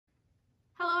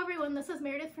Hello everyone, this is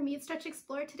Meredith from Eat, Stretch,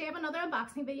 Explore. Today I have another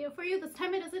unboxing video for you. This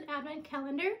time it is an advent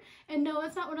calendar, and no,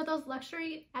 it's not one of those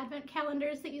luxury advent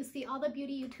calendars that you see all the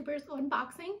beauty YouTubers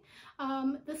unboxing.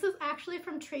 This is actually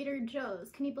from Trader Joe's.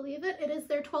 Can you believe it? It is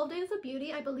their 12 Days of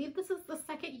Beauty. I believe this is the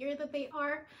second year that they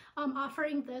are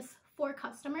offering this for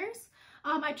customers.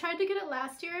 I tried to get it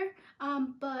last year,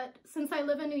 but since I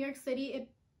live in New York City, it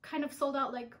kind of sold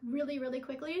out like really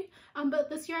quickly. But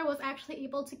this year I was actually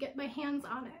able to get my hands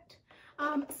on it.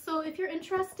 So if you're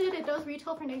interested, it does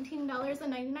retail for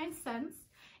 $19.99.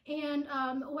 And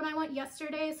when I went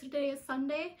yesterday, so today is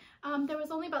Sunday, there was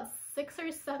only about 6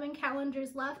 or 7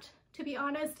 calendars left, to be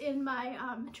honest, in my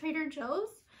Trader Joe's.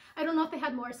 I don't know if they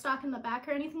had more stock in the back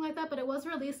or anything like that, but it was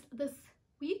released this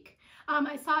week.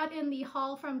 I saw it in the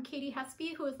haul from Katie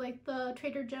Hespy, who is like the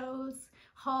Trader Joe's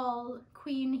haul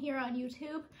queen here on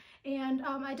YouTube. And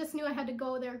I just knew I had to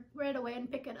go there right away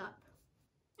and pick it up.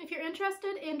 If you're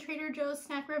interested in Trader Joe's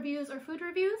snack reviews or food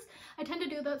reviews, I tend to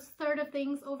do those sort of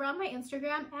things over on my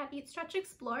Instagram at Eat, Stretch,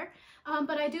 Explore.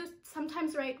 But I do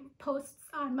sometimes write posts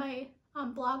on my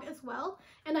blog as well.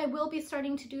 And I will be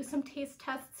starting to do some taste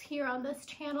tests here on this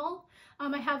channel.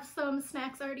 I have some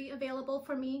snacks already available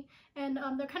for me, and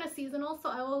they're kind of seasonal, so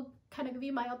I will kind of give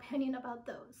you my opinion about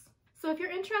those. So if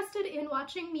you're interested in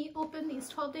watching me open these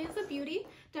 12 Days of Beauty,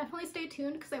 definitely stay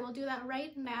tuned because I will do that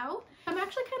right now. I'm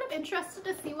actually kind of interested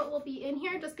to see what will be in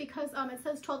here just because it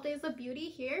says 12 Days of Beauty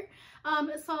here.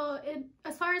 As far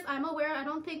as I'm aware, I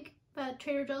don't think that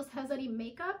Trader Joe's has any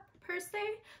makeup per se.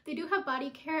 They do have body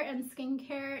care and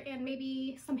skincare and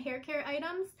maybe some hair care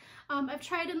items. I've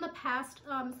tried in the past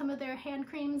some of their hand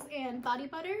creams and body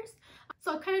butters.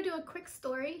 So I'll kind of do a quick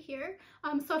story here.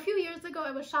 So a few years ago,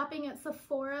 I was shopping at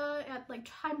Sephora at like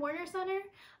Time Warner Center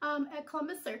at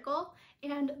Columbus Circle,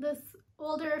 and this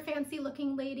older fancy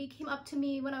looking lady came up to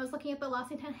me when I was looking at the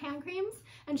L'Occitane hand creams,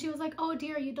 and she was like, "Oh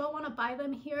dear, you don't want to buy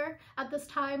them here at this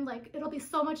time, like it'll be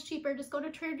so much cheaper, just go to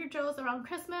Trader Joe's around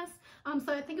Christmas."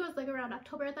 So I think it was like around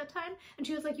October at that time, and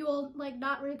she was like, "You will like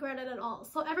not regret it at all."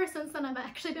 So ever since then I've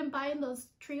actually been buying those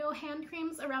trio hand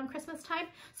creams around Christmas time,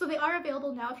 so they are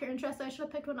available now if you're interested. I should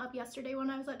have picked one up yesterday when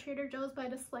I was at Trader Joe's, but I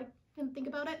just like didn't think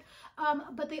about it.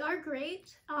 But they are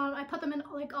great. I put them in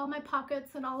like all my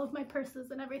pockets and all of my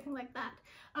purses and everything like that.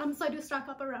 So I do stock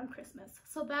up around Christmas.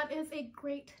 So that is a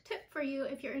great tip for you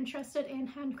if you're interested in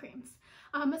hand creams.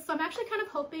 So I'm actually kind of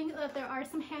hoping that there are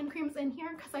some hand creams in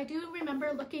here because I do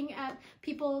remember looking at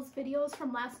people's videos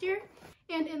from last year.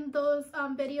 And in those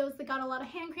videos, they got a lot of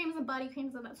hand creams and body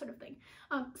creams and that sort of thing.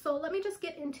 So let me just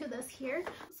get into this here.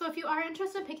 So if you are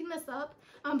interested in picking this up,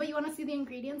 but you want to see the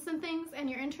ingredients and things, and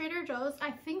you're in Trader Joe's,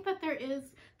 I think that there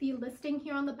is the listing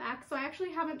here on the back. So I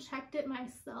actually haven't checked it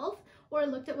myself or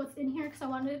looked at what's in here because I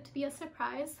wanted it to be a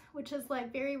surprise, which is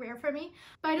like very rare for me.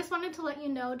 But I just wanted to let you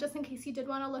know, just in case you did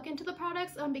want to look into the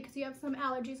products, because you have some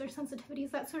allergies or sensitivities,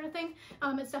 that sort of thing,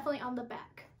 it's definitely on the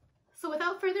back. So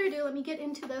without further ado, let me get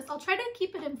into this. I'll try to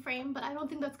keep it in frame, but I don't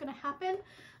think that's going to happen.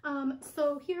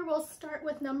 So here we'll start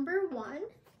with number 1.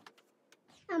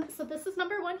 So this is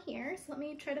number 1 here. So let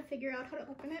me try to figure out how to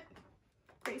open it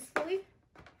gracefully.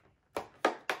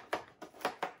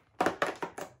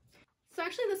 So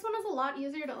actually this one is a lot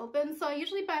easier to open. So I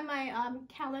usually buy my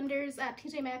calendars at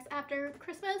TJ Maxx after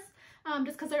Christmas,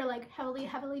 just because they're like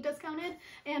heavily discounted.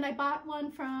 And I bought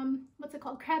one from, what's it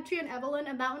called, Crabtree and Evelyn,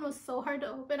 and that one was so hard to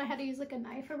open. I had to use like a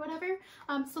knife or whatever.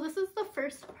 So this is the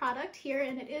first product here,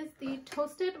 and it is the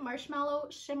Toasted Marshmallow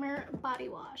Shimmer Body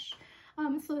Wash.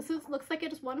 So this looks like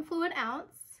it is 1 fluid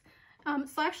ounce.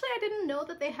 So actually I didn't know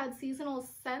that they had seasonal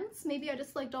scents. Maybe I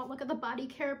just like don't look at the body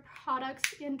care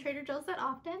products in Trader Joe's that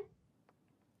often.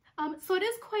 So it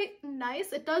is quite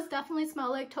nice. It does definitely smell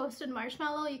like toasted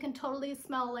marshmallow. You can totally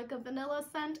smell like a vanilla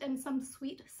scent and some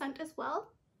sweet scent as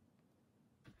well.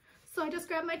 So I just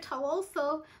grabbed my towel.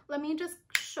 So let me just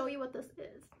show you what this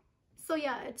is. So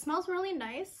yeah, it smells really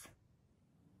nice.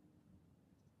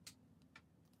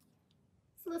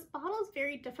 So this bottle is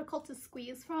very difficult to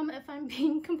squeeze from, if I'm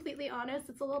being completely honest.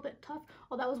 It's a little bit tough.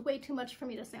 Oh, that was way too much for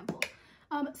me to sample.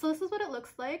 So this is what it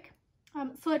looks like.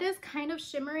 So it is kind of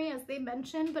shimmery, as they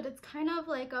mentioned, but it's kind of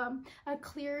like a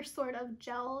clear sort of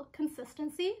gel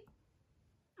consistency.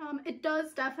 It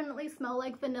does definitely smell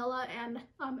like vanilla and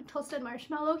toasted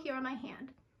marshmallow here on my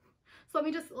hand. So let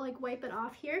me just like wipe it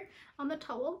off here on the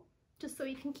towel, just so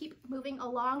we can keep moving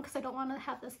along because I don't want to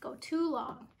have this go too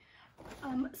long.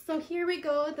 So here we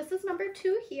go. This is number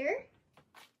 2 here.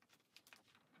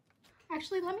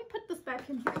 Actually, let me put this back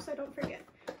in here so I don't forget.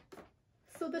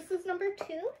 So this is number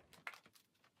 2.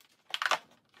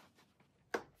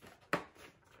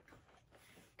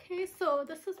 Okay, so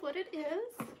this is what it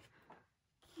is.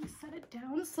 Set it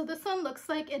down. So this one looks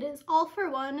like it is all for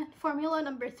one, formula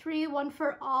number 3, one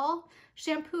for all,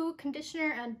 shampoo,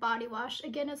 conditioner, and body wash.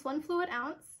 Again, it's 1 fluid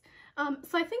ounce.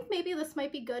 So I think maybe this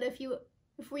might be good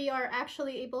if we are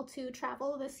actually able to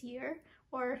travel this year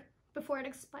or before it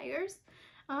expires.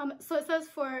 So it says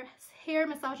for hair,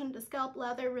 massage into scalp,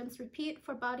 lather, rinse, repeat.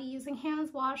 For body, using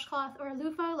hands, washcloth, or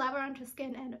loofah, lather onto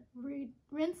skin and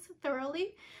rinse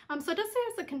thoroughly. So it does say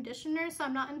it's a conditioner, so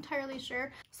I'm not entirely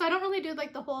sure. So I don't really do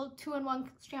like the whole 2-in-1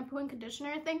 shampoo and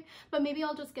conditioner thing, but maybe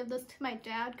I'll just give this to my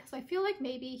dad because I feel like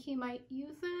maybe he might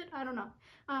use it. I don't know.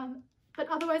 But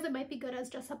otherwise it might be good as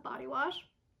just a body wash.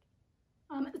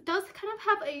 It does kind of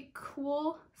have a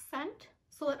cool scent.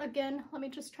 So again, let me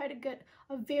just try to get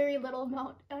a very little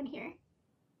amount on here.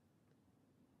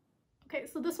 Okay,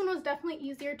 so this one was definitely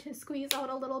easier to squeeze out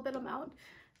a little bit amount.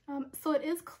 So it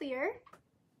is clear.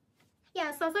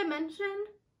 Yeah, so as I mentioned,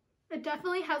 it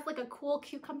definitely has like a cool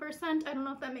cucumber scent. I don't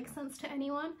know if that makes sense to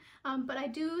anyone, but I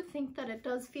do think that it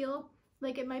does feel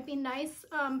like it might be nice,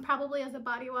 probably as a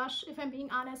body wash. If I'm being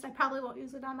honest, I probably won't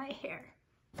use it on my hair.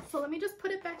 So let me just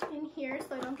put it back in here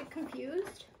so I don't get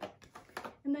confused.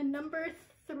 And then number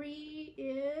 3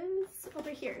 is over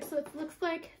here. So it looks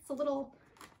like it's a little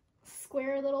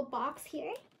square little box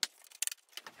here.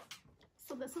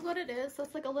 So this is what it is. So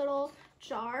it's like a little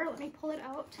jar. Let me pull it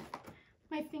out.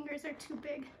 My fingers are too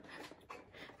big.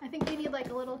 I think you need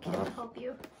like a little kid to help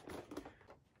you.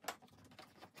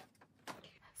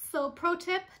 So pro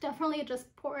tip, definitely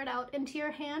just pour it out into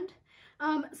your hand.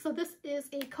 So this is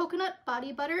a coconut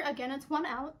body butter. Again, it's 1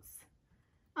 ounce.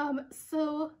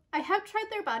 So I have tried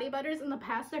their body butters in the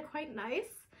past. They're quite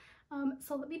nice.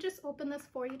 So let me just open this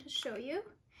for you to show you.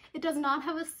 It does not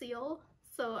have a seal,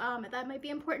 so that might be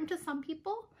important to some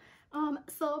people.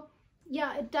 So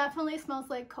yeah, it definitely smells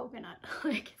like coconut.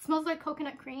 Like it smells like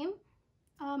coconut cream.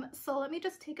 So let me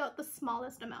just take out the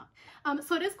smallest amount.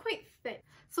 So it is quite thick.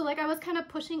 So like I was kind of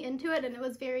pushing into it and it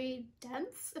was very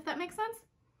dense, if that makes sense.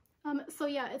 So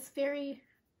yeah, it's very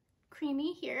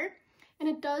creamy here. And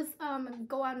it does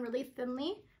go on really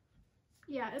thinly.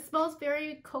 Yeah, it smells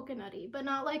very coconutty, but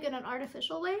not like in an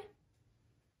artificial way.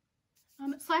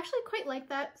 So I actually quite like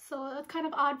that. So that's kind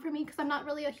of odd for me because I'm not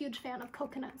really a huge fan of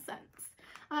coconut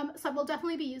scents. So I will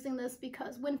definitely be using this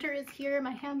because winter is here.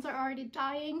 My hands are already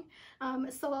dying.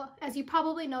 So as you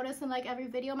probably notice in like every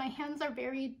video, my hands are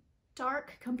very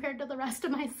dark compared to the rest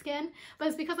of my skin, but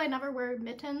it's because I never wear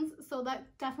mittens, so that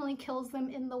definitely kills them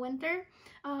in the winter.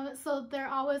 So they're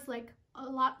always like a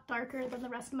lot darker than the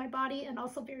rest of my body and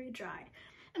also very dry.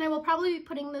 And I will probably be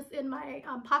putting this in my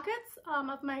pockets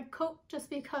of my coat just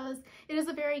because it is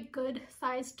a very good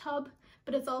sized tub,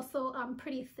 but it's also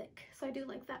pretty thick. So I do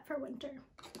like that for winter.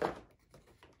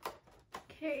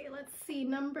 Okay, let's see,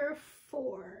 number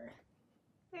 4.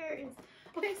 There is,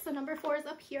 okay, so number 4 is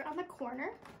up here on the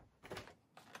corner.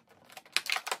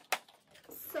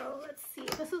 So let's see,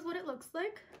 this is what it looks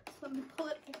like. So let me pull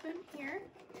it open here.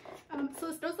 So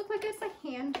this does look like it's a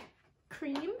hand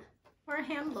cream or a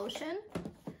hand lotion.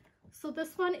 So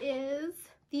this one is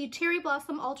the Cherry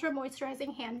Blossom Ultra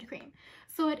Moisturizing Hand Cream.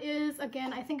 So it is,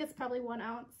 again, I think it's probably 1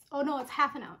 ounce. Oh no, it's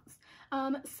half an ounce.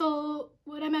 So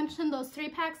what I mentioned, those 3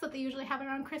 packs that they usually have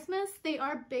around Christmas, they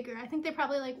are bigger. I think they're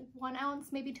probably like 1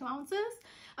 ounce, maybe 2 ounces.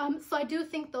 So I do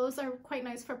think those are quite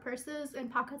nice for purses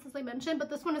and pockets, as I mentioned, but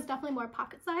this one is definitely more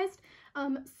pocket sized.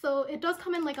 So it does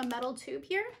come in like a metal tube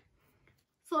here.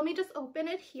 So let me just open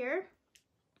it here.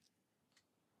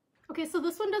 Okay, so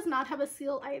this one does not have a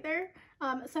seal either.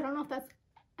 So I don't know if that's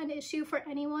an issue for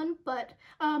anyone, but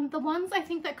the ones I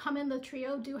think that come in the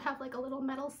trio do have like a little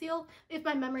metal seal, if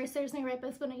my memory serves me right, but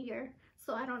it's been a year,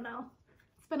 so I don't know.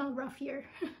 It's been a rough year.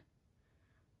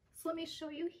 So let me show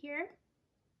you here.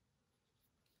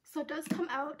 So it does come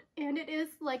out and it is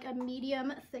like a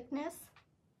medium thickness.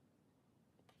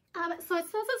 So it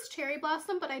says it's cherry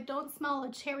blossom, but I don't smell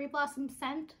a cherry blossom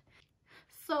scent.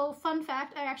 So fun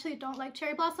fact, I actually don't like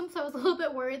cherry blossom, so I was a little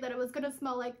bit worried that it was gonna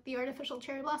smell like the artificial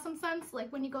cherry blossom scents, like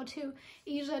when you go to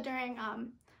Asia during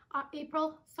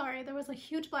April. Sorry, there was a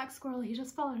huge black squirrel. He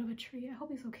just fell out of a tree. I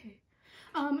hope he's okay.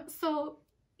 So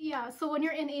yeah, so when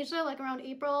you're in Asia, like around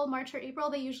April, March or April,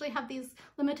 they usually have these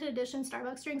limited edition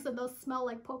Starbucks drinks and those smell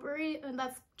like potpourri, and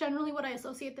that's generally what I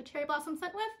associate the cherry blossom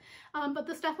scent with. But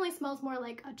this definitely smells more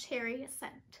like a cherry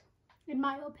scent, in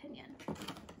my opinion.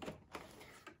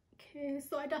 Okay,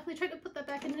 so I definitely tried to put that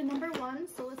back into number 1,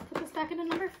 so let's put this back into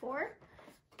number 4.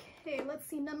 Okay, let's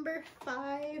see, number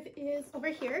 5 is over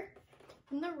here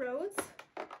in the rose.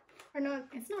 Or no,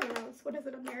 it's not a rose. What is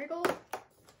it, a marigold?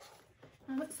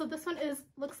 So this one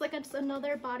looks like it's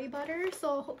another body butter,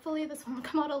 so hopefully this one will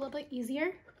come out a little bit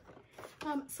easier.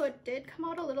 So it did come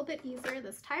out a little bit easier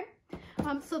this time.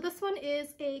 So this one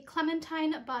is a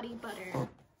clementine body butter.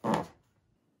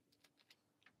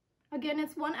 Again,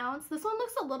 it's 1 ounce. This one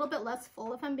looks a little bit less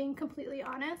full, if I'm being completely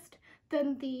honest,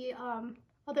 than the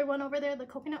other one over there, the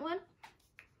coconut one.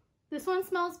 This one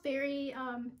smells very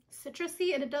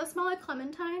citrusy, and it does smell like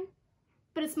clementine,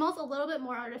 but it smells a little bit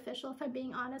more artificial, if I'm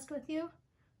being honest with you.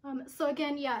 So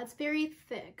again, yeah, it's very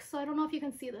thick. So I don't know if you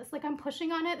can see this. Like, I'm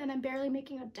pushing on it and I'm barely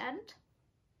making a dent.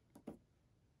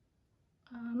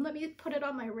 Let me put it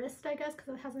on my wrist, I guess,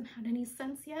 because it hasn't had any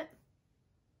scents yet.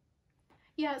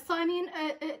 Yeah, so I mean,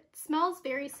 it smells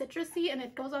very citrusy and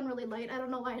it goes on really light. I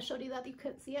don't know why I showed you that, you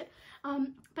couldn't see it.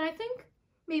 But I think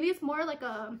maybe it's more like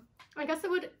I guess it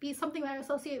would be something that I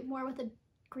associate more with a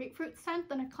grapefruit scent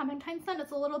than a clementine scent.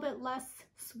 It's a little bit less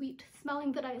sweet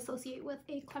smelling that I associate with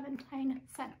a clementine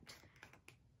scent.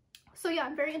 So yeah,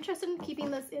 I'm very interested in keeping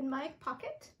this in my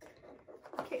pocket.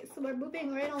 Okay, so we're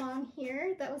moving right along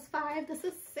here. That was 5, this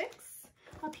is 6.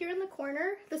 Up here in the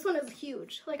corner, this one is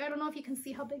huge. Like, I don't know if you can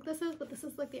see how big this is, but this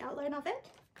is like the outline of it.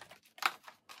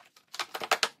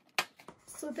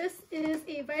 So this is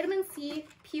a vitamin C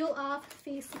peel off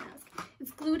face mask.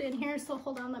 It's glued in here, so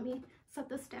hold on, let me set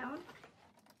this down.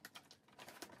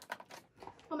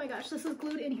 Oh my gosh, this is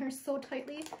glued in here so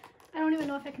tightly. I don't even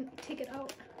know if I can take it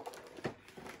out.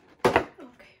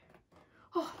 Okay.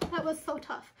 Oh, that was so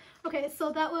tough. Okay,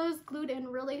 so that was glued in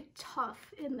really tough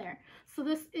in there. So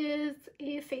this is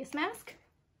a face mask,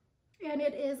 and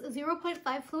it is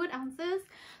 0.5 fluid ounces.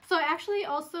 So I actually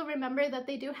also remember that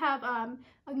they do have a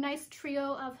nice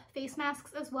trio of face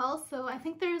masks as well. So I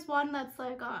think there's one that's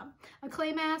like a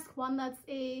clay mask, one that's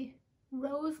a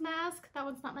rose mask. That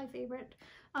one's not my favorite.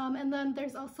 And then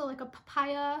there's also like a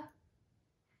papaya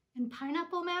and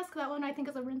pineapple mask. That one I think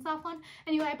is a rinse off one.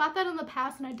 Anyway, I bought that in the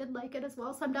past and I did like it as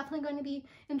well. So I'm definitely going to be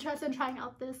interested in trying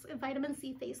out this vitamin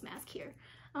C face mask here.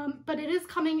 But it is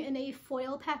coming in a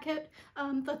foil packet.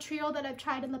 The trio that I've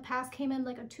tried in the past came in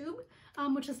like a tube,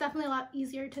 which is definitely a lot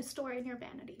easier to store in your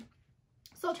vanity.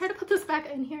 So I'll try to put this back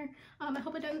in here. I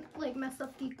hope it didn't like mess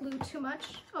up the glue too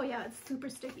much. Oh yeah, it's super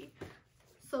sticky.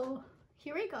 So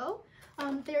here we go.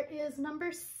 There is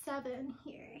number 7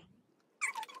 here.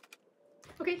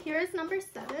 Okay, here is number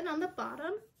 7 on the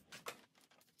bottom.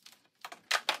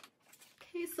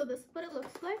 Okay, so this is what it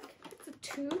looks like. It's a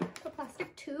tube, a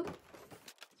plastic tube.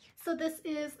 So this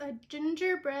is a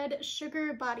gingerbread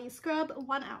sugar body scrub,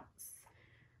 1 ounce.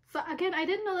 So again, I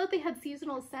didn't know that they had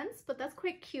seasonal scents, but that's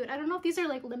quite cute. I don't know if these are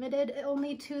like limited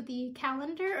only to the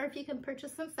calendar or if you can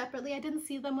purchase them separately. I didn't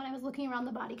see them when I was looking around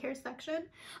the body care section.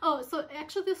 Oh, so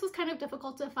actually this was kind of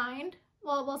difficult to find.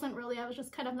 Well, it wasn't really, I was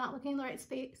just kind of not looking in the right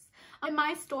space. In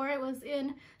my store, it was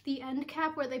in the end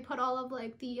cap where they put all of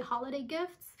like the holiday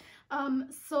gifts.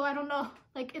 So I don't know,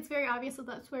 like it's very obvious that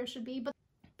that's where it should be, but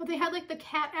they had like the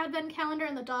cat advent calendar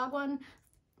and the dog one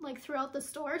like throughout the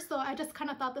store, so I just kind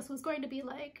of thought this was going to be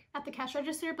like at the cash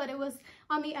register, but it was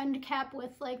on the end cap with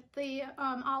like the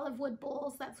olive wood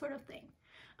bowls, that sort of thing.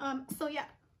 So yeah,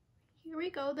 here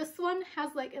we go. This one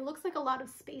has like, it looks like a lot of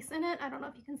space in it. I don't know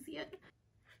if you can see it.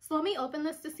 So let me open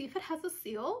this to see if it has a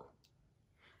seal,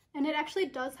 and it actually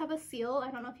does have a seal. I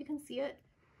don't know if you can see it.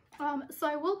 So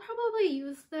I will probably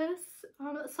use this,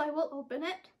 so I will open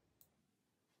it.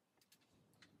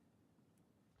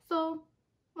 So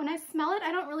when I smell it,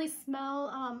 I don't really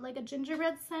smell like a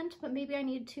gingerbread scent, but maybe I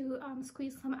need to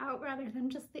squeeze some out rather than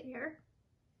just the air.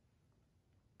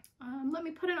 Let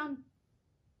me put it on,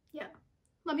 yeah.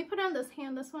 Let me put it on this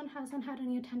hand. This one hasn't had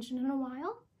any attention in a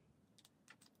while.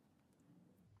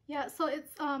 Yeah, so it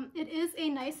is a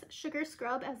nice sugar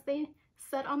scrub as they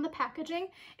said on the packaging,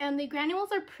 and the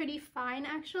granules are pretty fine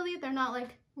actually. They're not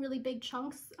like really big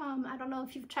chunks. I don't know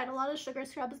if you've tried a lot of sugar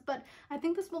scrubs, but I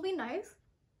think this will be nice.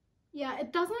 Yeah,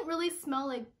 it doesn't really smell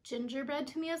like gingerbread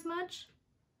to me as much.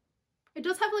 It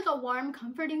does have like a warm,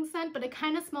 comforting scent, but it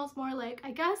kind of smells more like,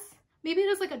 I guess, maybe it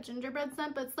is like a gingerbread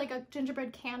scent, but it's like a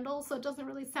gingerbread candle, so it doesn't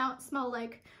really smell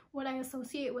like what I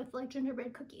associate with like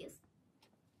gingerbread cookies.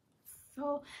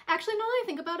 So actually, now that I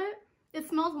think about it, it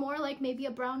smells more like maybe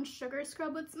a brown sugar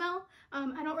scrub would smell.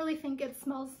 I don't really think it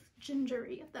smells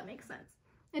gingery, if that makes sense.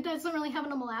 It doesn't really have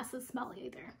a molasses smell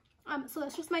either. So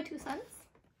that's just my 2 cents.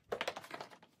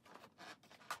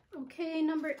 Okay,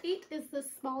 number 8 is this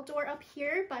small door up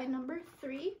here by number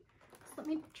 3. So let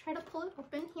me try to pull it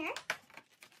open here.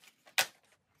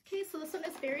 Okay, so this one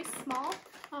is very small, so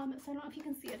I don't know if you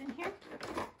can see it in here.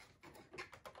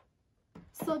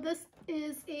 So this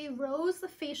is a rose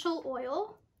facial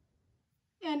oil,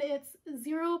 and it's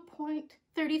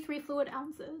 0.33 fluid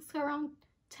ounces, so around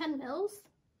 10 mils.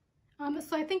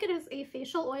 So I think it is a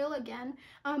facial oil again.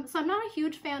 So I'm not a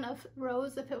huge fan of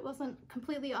rose if it wasn't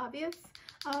completely obvious.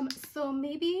 So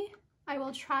maybe I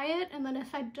will try it, and then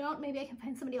if I don't, maybe I can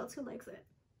find somebody else who likes it.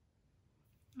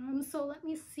 So let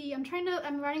me see.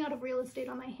 I'm running out of real estate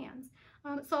on my hands.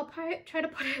 So I'll try to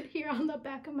put it here on the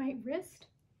back of my wrist.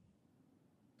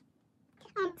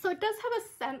 So it does have a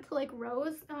scent like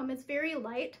rose. It's very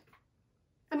light.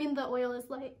 I mean, the oil is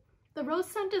light. The rose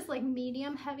scent is like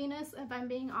medium heaviness, if I'm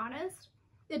being honest.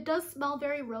 It does smell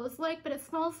very rose-like, but it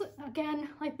smells, again,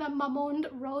 like the Mamonde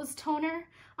Rose Toner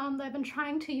that I've been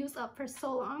trying to use up for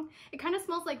so long. It kind of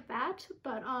smells like that,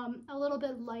 but a little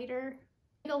bit lighter,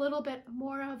 a little bit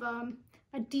more of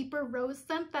a deeper rose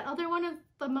scent. That other one,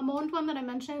 the Mamonde one that I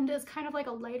mentioned, is kind of like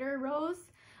a lighter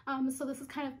rose, so this is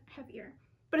kind of heavier.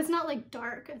 But it's not like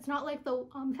dark. It's not like the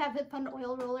FabFitFun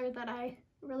oil roller that I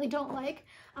really don't like,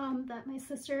 that my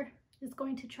sister is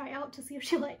going to try out to see if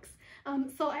she likes.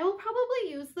 So I will probably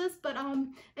use this, but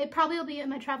it probably will be in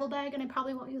my travel bag, and I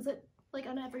probably won't use it like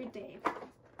on every day.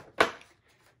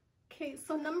 Okay,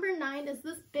 so number 9 is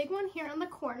this big one here on the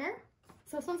corner.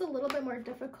 So this one's a little bit more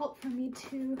difficult for me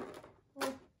to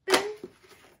open.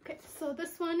 Okay, so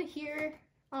this one here,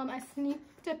 I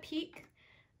sneaked a peek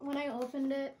when I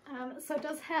opened it. So it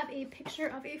does have a picture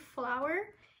of a flower,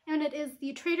 and it is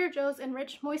the Trader Joe's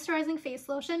Enriched Moisturizing Face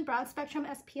Lotion, Broad Spectrum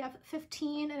SPF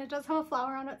 15, and it does have a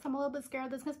flower on it, so I'm a little bit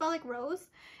scared. This is gonna smell like rose,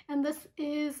 and this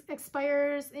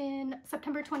expires in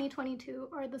September 2022,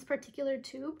 or this particular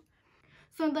tube.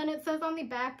 So then it says on the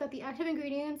back that the active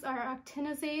ingredients are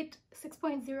actinazate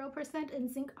 6.0% and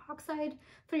zinc oxide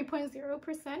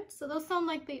 3.0%. So those sound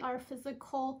like they are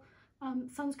physical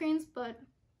sunscreens, but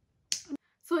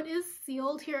so it is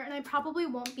sealed here, and I probably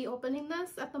won't be opening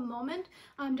this at the moment,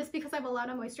 just because I have a lot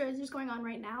of moisturizers going on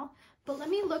right now. But let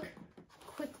me look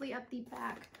quickly at the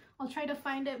back. I'll try to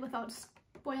find it without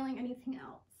spoiling anything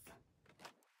else.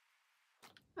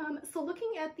 So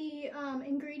looking at the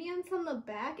ingredients on the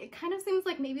back, it kind of seems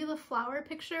like maybe the flower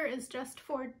picture is just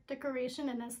for decoration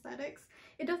and aesthetics.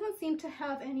 It doesn't seem to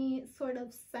have any sort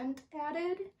of scent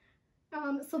added.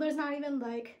 So there's not even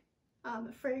like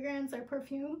fragrance or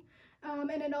perfume.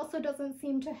 And it also doesn't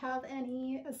seem to have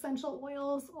any essential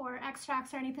oils or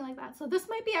extracts or anything like that. So this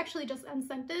might be actually just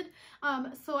unscented.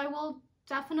 So I will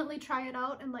definitely try it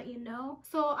out and let you know.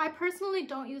 So I personally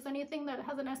don't use anything that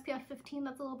has an SPF 15.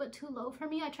 That's a little bit too low for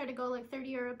me. I try to go like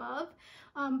 30 or above.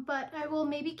 But I will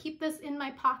maybe keep this in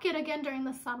my pocket again during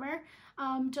the summer,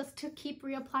 just to keep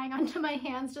reapplying onto my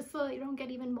hands, just so they don't get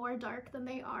even more dark than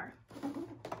they are.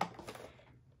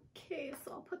 Okay,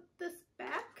 so I'll put this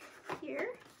back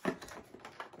here.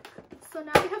 So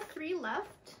now we have 3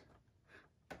 left.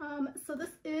 So this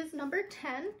is number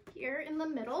 10 here in the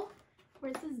middle,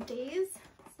 where it says Days.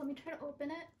 So let me try to open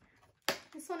it.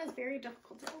 This one is very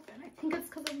difficult to open. I think it's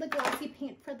because of the glossy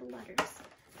paint for the letters.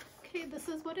 Okay, this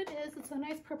is what it is. It's a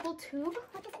nice purple tube.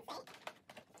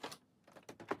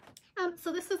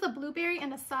 So this is a blueberry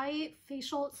and acai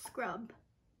facial scrub.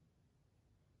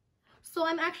 So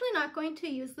I'm actually not going to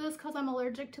use this because I'm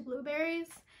allergic to blueberries.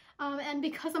 And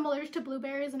because I'm allergic to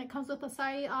blueberries and it comes with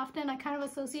acai often, I kind of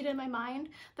associate in my mind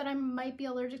that I might be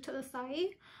allergic to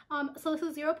acai. So this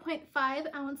is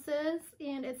 0.5 ounces,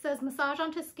 and it says massage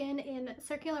onto skin in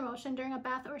circular motion during a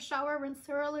bath or shower. Rinse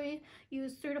thoroughly,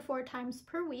 use 3 to 4 times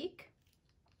per week.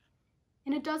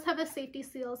 And it does have a safety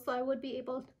seal, so I would be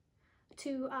able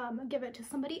to give it to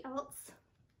somebody else.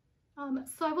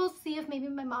 So I will see if maybe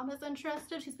my mom is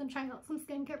interested. She's been trying out some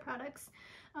skincare products.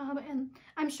 And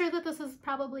I'm sure that this is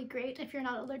probably great if you're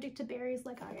not allergic to berries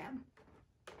like I am.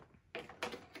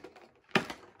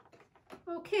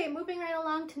 Okay, moving right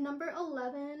along to number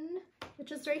 11,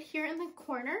 which is right here in the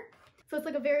corner. So it's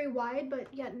like a very wide but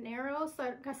yet narrow, so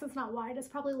I guess it's not wide, it's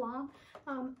probably long,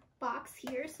 box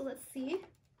here. So let's see.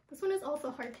 This one is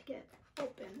also hard to get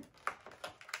open.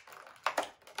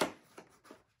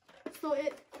 So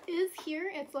it is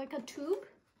here, it's like a tube,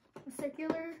 a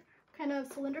circular kind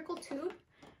of cylindrical tube.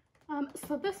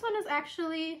 So this one is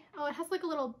actually, oh, it has like a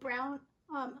little brown,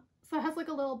 so it has like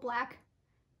a little black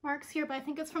marks here, but I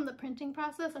think it's from the printing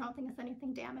process. I don't think it's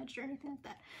anything damaged or anything like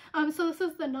that. So this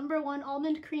is the number 1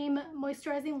 Almond Cream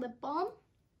Moisturizing Lip Balm.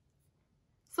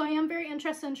 So I am very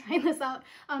interested in trying this out.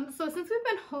 So since we've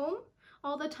been home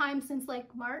all the time since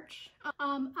like March,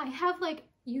 I have like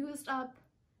used up,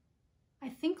 I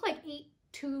think like 8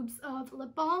 tubes of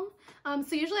lip balm.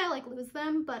 So usually I like lose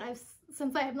them, but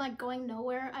since I'm like going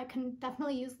nowhere, I can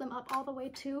definitely use them up all the way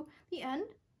to the end.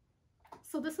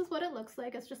 So this is what it looks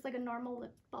like. It's just like a normal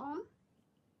lip balm.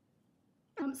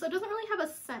 So it doesn't really have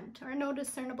a scent or no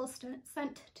discernible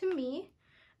scent to me.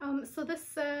 So this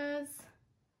says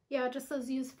Yeah, it just says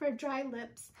used for dry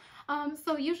lips.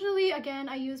 So usually, again,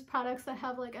 I use products that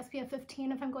have like SPF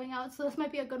 15 if I'm going out, so this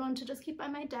might be a good one to just keep by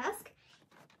my desk.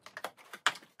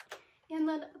 And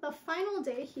then the final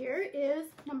day here is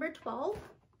number 12.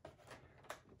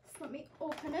 So let me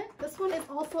open it. This one is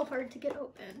also hard to get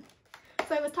open.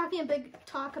 So I was talking a big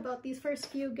talk about these first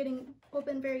few getting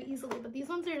open very easily, but these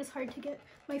ones are just hard to get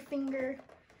my finger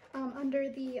under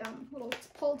the little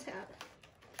pull tab.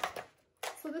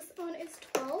 So this one is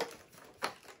 12.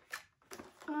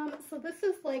 So this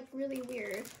is like really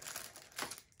weird.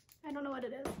 I don't know what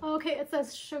it is. Oh, okay, it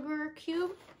says sugar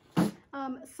cube.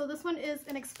 So this one is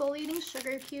an exfoliating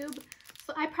sugar cube.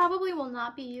 So I probably will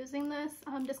not be using this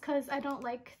just because I don't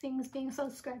like things being so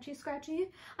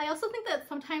scratchy. I also think that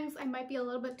sometimes I might be a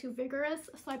little bit too vigorous,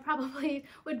 so I probably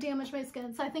would damage my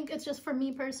skin. So I think it's just for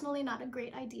me personally not a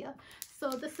great idea.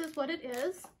 So this is what it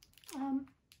is.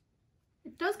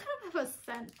 It does kind of have a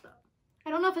scent though. I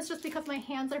don't know if it's just because my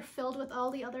hands are filled with all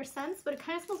the other scents, but it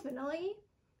kind of smells vanilla-y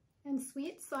and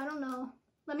sweet, so I don't know.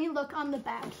 Let me look on the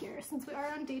back here. Since we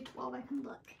are on day 12, I can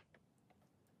look.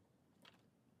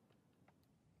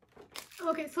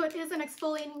 Okay, so it is an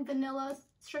exfoliating vanilla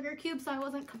sugar cube, so I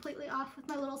wasn't completely off with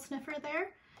my little sniffer there.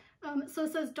 So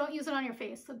it says don't use it on your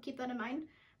face, so keep that in mind.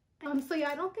 So yeah,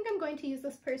 I don't think I'm going to use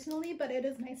this personally, but it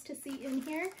is nice to see in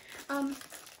here.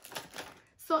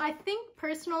 So I think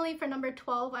personally for number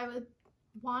 12, I would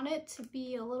want it to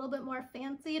be a little bit more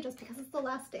fancy just because it's the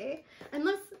last day.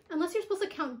 Unless you're supposed to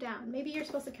count down. Maybe you're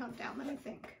supposed to count down, let me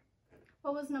think.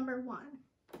 What was number 1?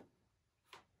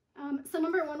 So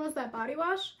number 1 was that body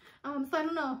wash. So I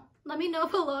don't know. Let me know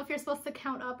below if you're supposed to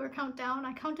count up or count down.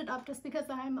 I counted up just because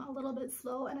I'm a little bit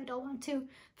slow and I don't want to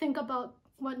think about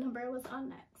what number was on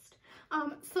next.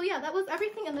 So yeah, that was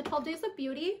everything in the 12 Days of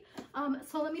Beauty.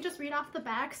 So let me just read off the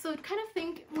back. So kind of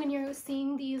think when you're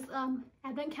seeing these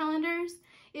advent calendars,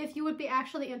 if you would be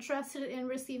actually interested in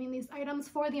receiving these items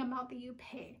for the amount that you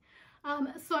pay.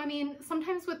 So I mean,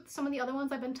 sometimes with some of the other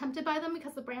ones I've been tempted by them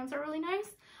because the brands are really nice,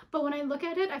 but when I look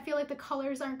at it, I feel like the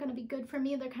colors aren't going to be good for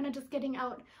me. They're kind of just getting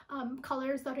out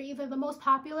colors that are either the most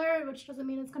popular, which doesn't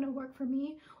mean it's going to work for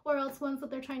me, or else ones that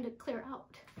they're trying to clear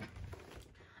out.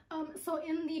 So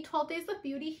in the 12 Days of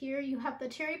Beauty here, you have the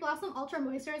Cherry Blossom Ultra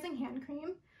Moisturizing Hand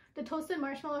Cream, the Toasted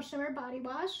Marshmallow Shimmer Body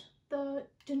Wash, the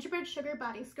Gingerbread Sugar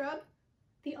Body Scrub,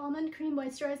 the Almond Cream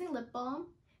Moisturizing Lip Balm,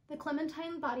 the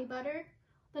Clementine Body Butter,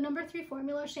 the No. 3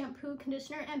 Formula Shampoo,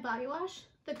 Conditioner, and Body Wash,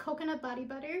 the Coconut Body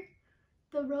Butter,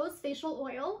 the Rose Facial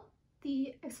Oil,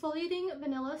 the Exfoliating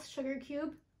Vanilla Sugar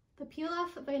Cube, the Peel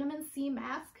Off Vitamin C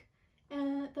Mask,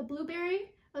 and the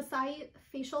Blueberry Acai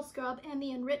Facial Scrub, and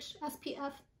the Enriched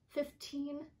SPF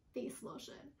 15 Face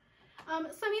Lotion.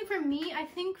 So I mean, for me, I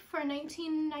think for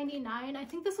 $19.99, I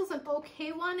think this was an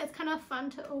okay one. It's kind of fun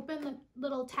to open the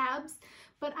little tabs,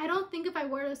 but I don't think if I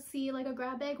were to see like a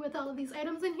grab bag with all of these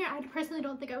items in here, I personally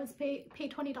don't think I would pay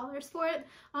 $20 for it,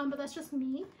 but that's just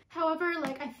me. However,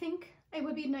 like I think it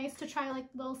would be nice to try like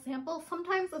little samples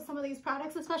sometimes of some of these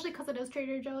products, especially because it is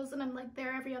Trader Joe's and I'm like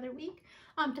there every other week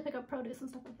to pick up produce and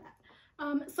stuff like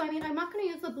that. So I mean, I'm not going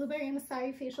to use the Blueberry and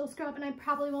Acai facial scrub, and I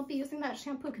probably won't be using that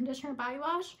shampoo, conditioner, body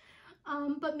wash,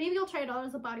 but maybe I'll try it out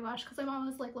as a body wash because I'm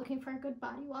always like looking for a good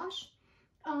body wash.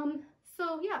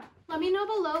 So yeah, let me know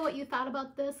below what you thought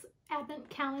about this advent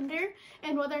calendar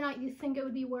and whether or not you think it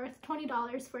would be worth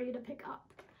 $20 for you to pick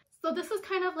up. So this is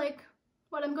kind of like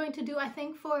what I'm going to do, I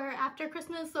think, for after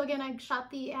Christmas. So again, I shot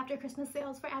the after Christmas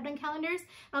sales for advent calendars,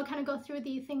 and I'll kind of go through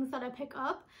the things that I pick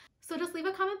up. So just leave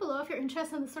a comment below if you're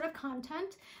interested in this sort of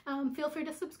content. Feel free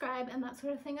to subscribe and that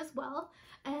sort of thing as well.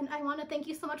 And I want to thank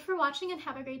you so much for watching, and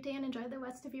have a great day and enjoy the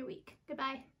rest of your week.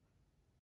 Goodbye.